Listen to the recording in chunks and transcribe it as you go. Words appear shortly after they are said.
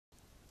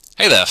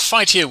Hey there,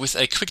 Fight here with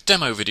a quick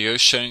demo video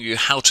showing you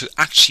how to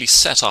actually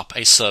set up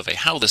a survey,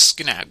 how this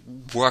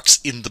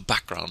works in the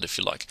background, if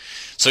you like.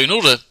 So in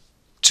order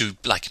to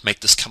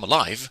make this come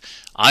alive,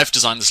 I've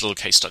designed this little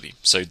case study.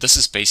 So this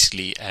is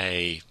basically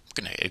a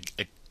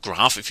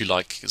graph, if you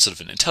like, sort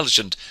of an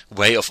intelligent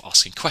way of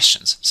asking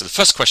questions. So the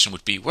first question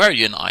would be, where are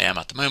you in IM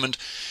at the moment?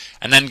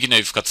 And then,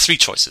 you've got three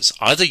choices.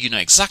 Either you know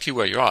exactly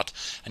where you're at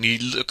and you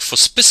look for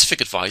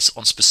specific advice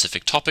on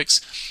specific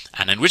topics,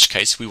 and in which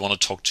case we want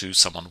to talk to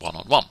someone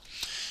one-on-one.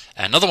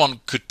 Another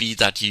one could be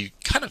that you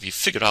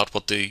figured out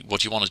what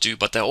you want to do,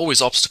 but there are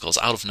always obstacles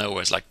out of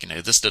nowhere. It's like,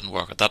 this didn't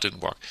work or that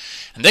didn't work.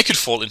 And they could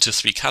fall into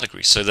three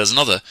categories. So there's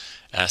another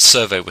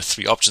survey with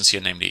three options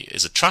here, namely,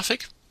 is it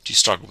traffic? Do you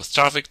struggle with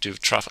traffic? Do you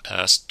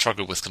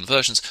struggle with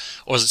conversions?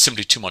 Or is it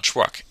simply too much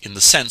work? In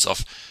the sense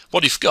of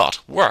what you've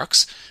got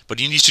works, but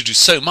you need to do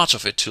so much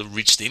of it to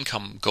reach the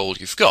income goal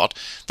you've got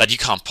that you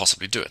can't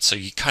possibly do it. So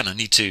you kind of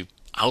need to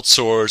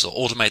outsource or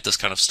automate this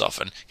kind of stuff,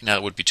 and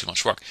it would be too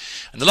much work.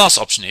 And the last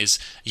option is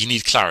you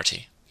need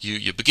clarity.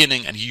 You're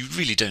beginning and you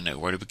really don't know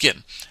where to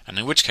begin, and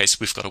in which case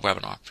we've got a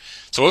webinar.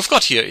 So what we've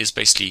got here is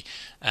basically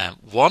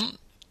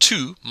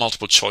two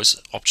multiple choice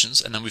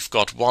options, and then we've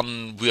got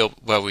an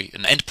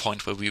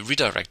endpoint where we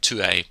redirect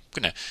to a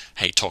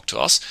hey, talk to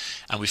us,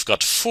 and we've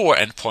got four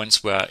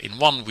endpoints where in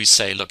one we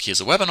say, look, here's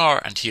a webinar,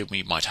 and here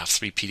we might have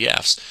 3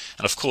 PDFs,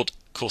 and of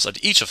course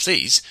at each of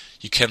these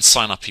you can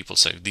sign up people.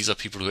 So these are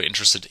people who are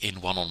interested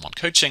in one-on-one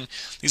coaching,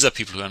 these are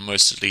people who are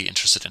mostly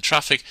interested in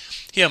traffic,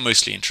 here are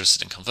mostly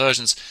interested in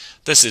conversions,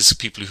 this is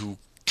people who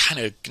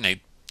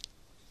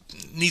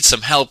need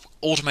some help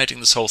automating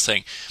this whole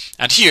thing,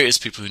 and here is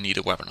people who need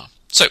a webinar.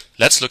 So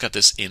let's look at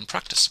this in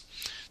practice.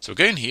 So we'll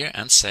go in here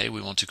and say we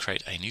want to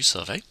create a new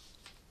survey.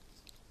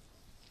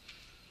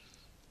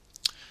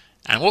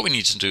 And what we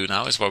need to do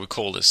now is what we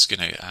call this,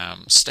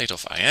 state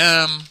of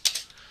IM.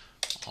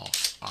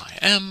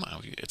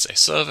 It's a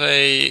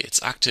survey,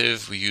 it's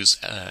active, we use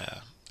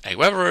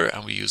Aweber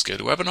and we use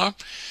GoToWebinar.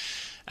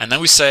 And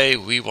then we say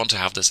we want to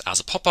have this as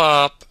a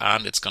pop-up,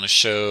 and it's going to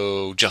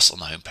show just on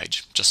the home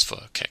page, just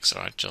for kicks,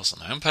 all right, just on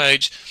the home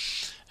page.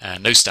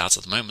 No stats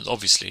at the moment,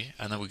 obviously,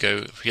 and then we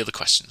go, here are the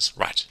questions.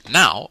 Right,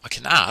 now I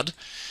can add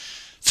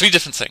 3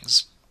 different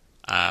things.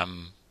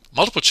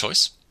 Multiple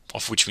choice,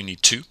 of which we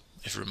need 2,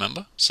 if you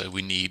remember. So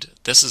we need,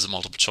 this is a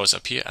multiple choice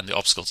up here, and the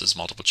obstacles is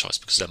multiple choice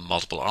because there are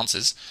multiple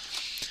answers.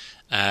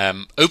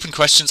 Open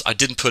questions I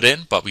didn't put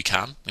in, but we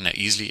can,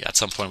 easily. At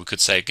some point we could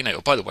say,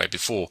 oh, by the way,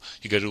 before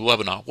you go to the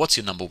webinar, what's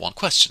your number 1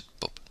 question?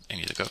 Boop, and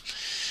here you go.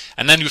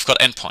 And then we've got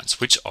endpoints,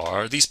 which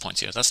are these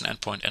points here. That's an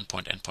endpoint,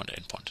 endpoint, endpoint,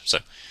 endpoint. So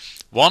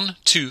 1,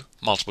 2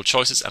 multiple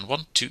choices, and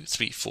 1, 2,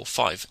 3, 4,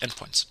 5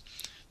 endpoints.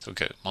 So we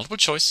go multiple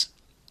choice.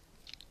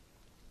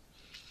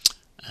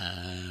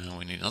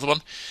 We need another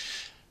one.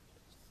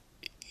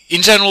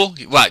 In general,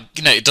 well,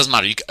 it doesn't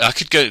matter. I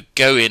could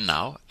go in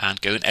now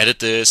and go and edit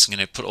this,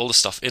 put all the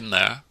stuff in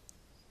there,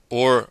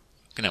 or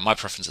my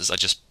preference is I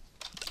just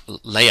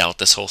lay out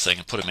this whole thing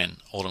and put them in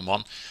all in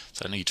one.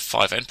 So I need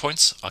 5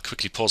 endpoints. I'll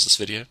quickly pause this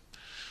video.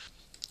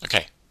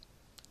 Okay,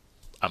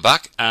 I'm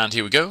back, and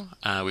here we go.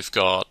 We've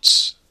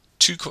got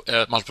 2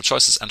 multiple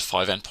choices and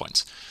 5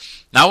 endpoints.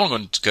 Now what I'm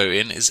going to go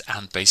in is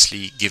and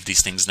basically give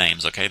these things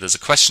names. Okay, there's a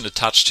question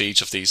attached to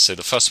each of these. So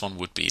the first one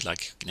would be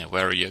like,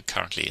 where are you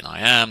currently in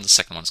IM? The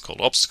second one's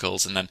called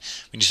obstacles, and then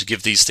we need to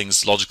give these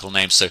things logical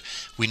names so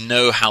we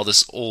know how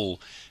this all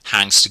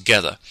hangs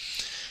together.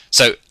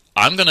 So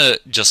I'm gonna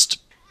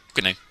just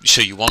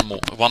show you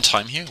one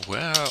time here.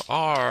 Where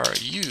are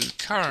you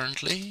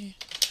currently?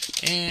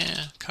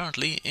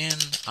 Currently in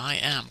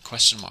IM ?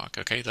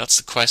 Okay, that's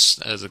the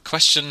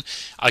question.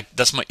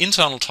 That's my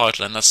internal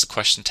title, and that's the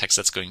question text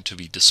that's going to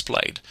be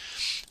displayed.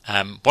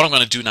 What I'm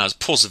going to do now is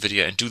pause the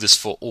video and do this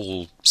for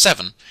all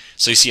 7,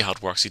 so you see how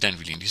it works. You don't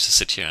really need to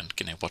sit here and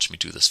watch me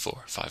do this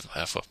for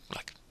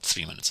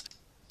 3 minutes.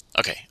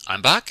 Okay,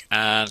 I'm back,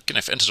 and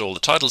I've entered all the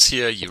titles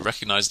here. You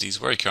recognize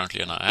these. Where are you currently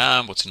in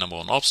IM? What's your number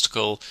 1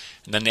 obstacle?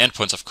 And then the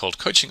endpoints I've called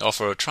coaching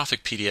offer,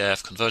 traffic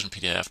PDF, conversion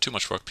PDF, too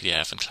much work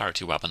PDF, and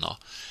clarity webinar.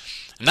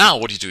 Now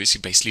what you do is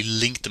you basically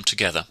link them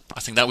together. I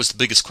think that was the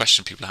biggest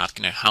question people had.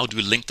 How do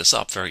we link this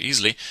up very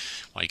easily?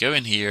 Well, you go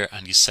in here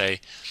and you say,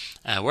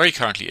 where are you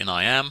currently in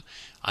IM?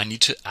 I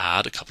need to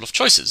add a couple of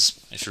choices.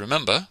 If you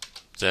remember,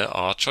 there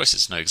are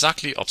choices. Know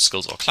exactly,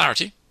 obstacles, or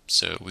clarity.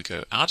 So we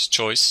go add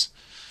choice,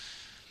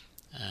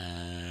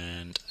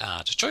 and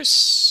add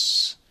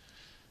choice,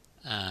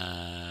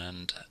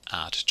 and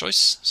add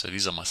choice. So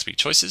these are my 3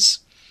 choices.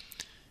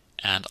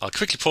 And I'll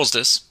quickly pause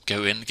this,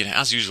 go in,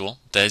 as usual,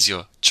 there's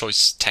your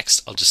choice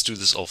text. I'll just do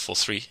this all for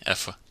 3.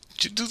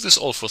 Do this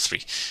all for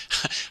 3.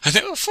 I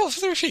know, for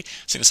 3. See you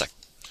in a sec.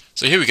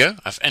 So here we go.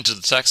 I've entered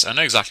the text. I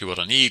know exactly what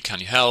I need. Can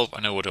you help?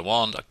 I know what I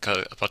want.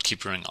 But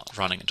keep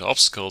running into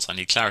obstacles. I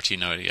need clarity.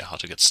 No idea how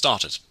to get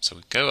started. So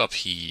we go up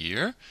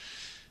here.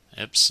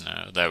 Oops,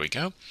 no, there we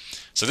go.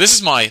 So this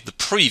is the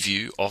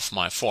preview of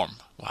my form.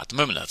 Well, at the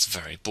moment that's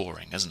very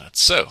boring, isn't it?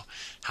 So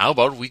how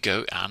about we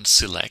go and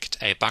select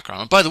a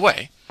background? And by the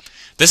way,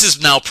 this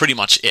is now pretty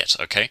much it,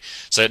 okay?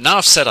 So now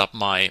I've set up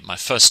my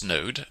first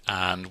node,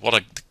 and what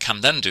I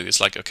can then do is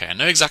like, okay, I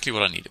know exactly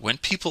what I need. When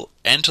people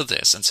enter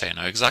this and say I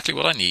know exactly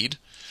what I need,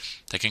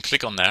 they can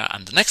click on there,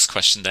 and the next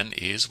question then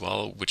is,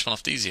 well, which one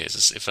of these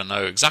is? If I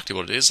know exactly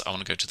what it is, I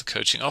want to go to the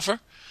coaching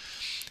offer.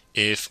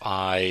 If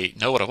I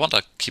know what I want,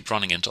 I keep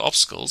running into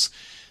obstacles.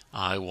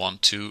 I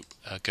want to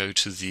go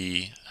to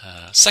the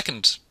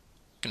second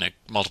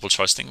multiple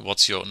choice thing.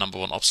 What's your number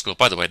one obstacle?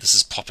 By the way, this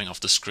is popping off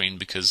the screen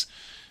because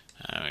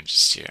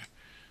just here,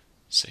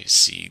 so you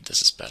see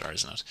this is better,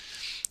 isn't it?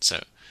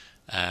 So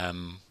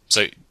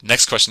so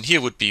next question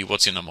here would be,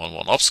 what's your number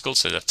one obstacle?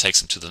 So that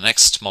takes them to the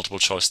next multiple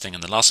choice thing,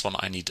 and the last one,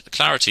 I need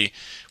clarity.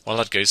 Well,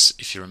 that goes,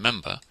 if you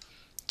remember,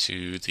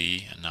 to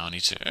the, and now I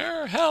need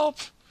to help.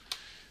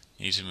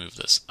 You need to move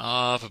this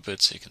up a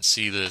bit so you can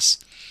see this.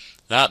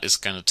 That is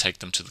going to take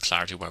them to the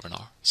clarity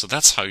webinar. So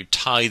that's how you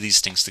tie these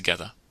things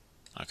together.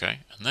 Okay,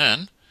 and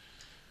then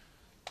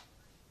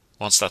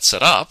once that's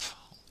set up,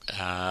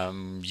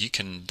 you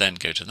can then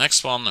go to the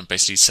next one and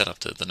basically set up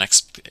the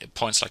next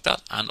points like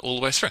that and all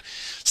the way through.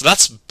 So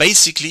that's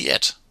basically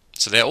it.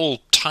 So they're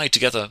all tied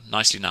together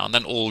nicely now, and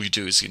then all you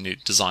do is you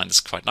design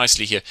this quite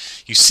nicely here.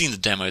 You've seen the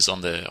demos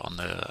on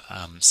the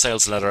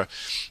sales letter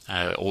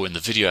or in the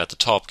video at the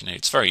top.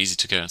 It's very easy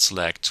to go and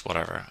select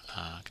whatever.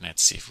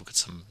 Let's see if we get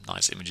some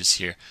nice images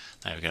here.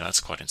 There we go. That's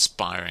quite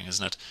inspiring,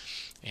 isn't it?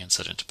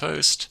 Insert into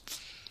post.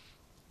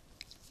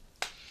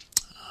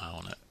 I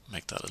want to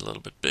make that a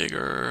little bit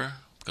bigger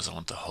because I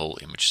want the whole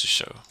image to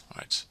show.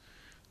 Right.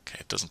 Okay,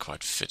 it doesn't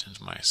quite fit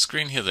into my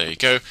screen here. There you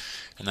go.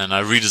 And then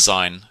I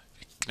redesign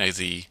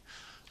the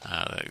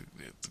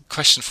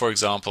question, for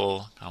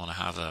example. I want to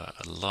have a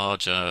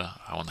larger,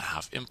 I want to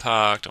have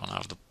impact, I want to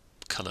have the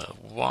color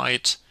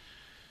white,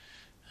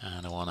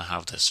 and I want to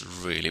have this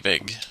really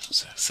big,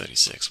 so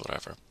 36,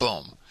 whatever,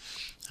 boom,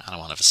 and I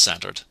want to have it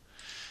centered,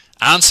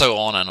 and so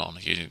on and on.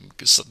 You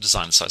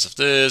design the size of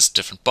this,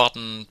 different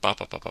button,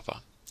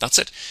 that's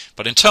it.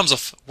 But in terms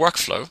of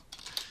workflow,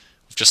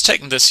 we've just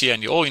taken this here,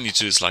 and all you need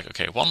to do is like,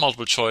 okay, one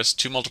multiple choice,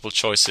 two multiple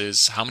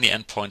choices, how many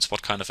endpoints,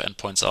 what kind of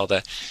endpoints are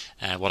there?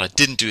 What I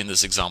didn't do in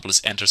this example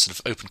is enter sort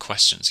of open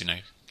questions.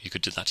 You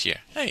could do that here.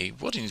 Hey,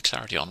 what do you need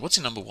clarity on? What's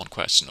your number one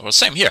question? Or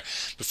same here,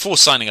 before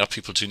signing up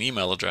people to an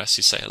email address,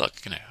 you say, look,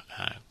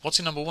 what's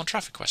your number one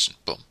traffic question?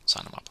 Boom,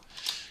 sign them up.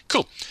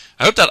 Cool.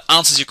 I hope that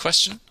answers your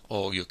question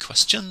or your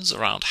questions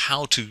around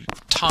how to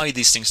tie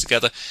these things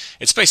together.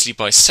 It's basically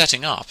by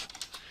setting up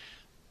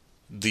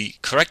the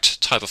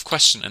correct type of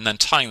question and then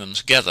tying them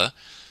together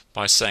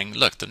by saying,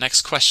 look, the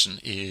next question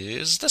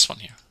is this one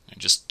here. And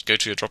just go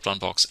to your drop-down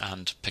box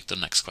and pick the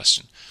next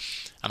question.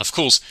 And of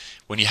course,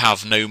 when you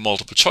have no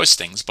multiple choice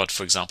things, but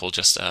for example,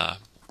 just a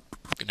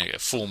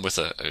form with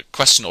a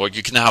question, or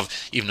you can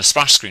have even a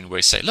splash screen where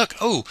you say, look,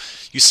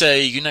 you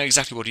say you know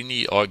exactly what you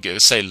need, or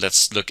say,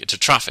 let's look into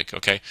traffic,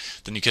 okay?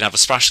 Then you can have a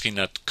splash screen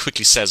that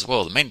quickly says,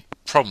 well, the main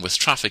problem with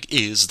traffic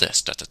is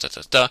this,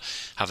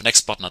 have a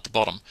next button at the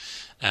bottom.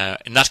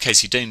 In that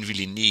case, you don't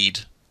really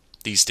need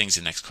these things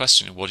in the next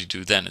question. What you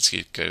do then is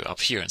you go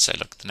up here and say,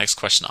 look, the next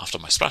question after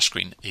my splash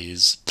screen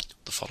is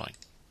the following.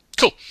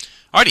 Cool.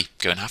 Alrighty,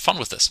 go and have fun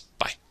with this.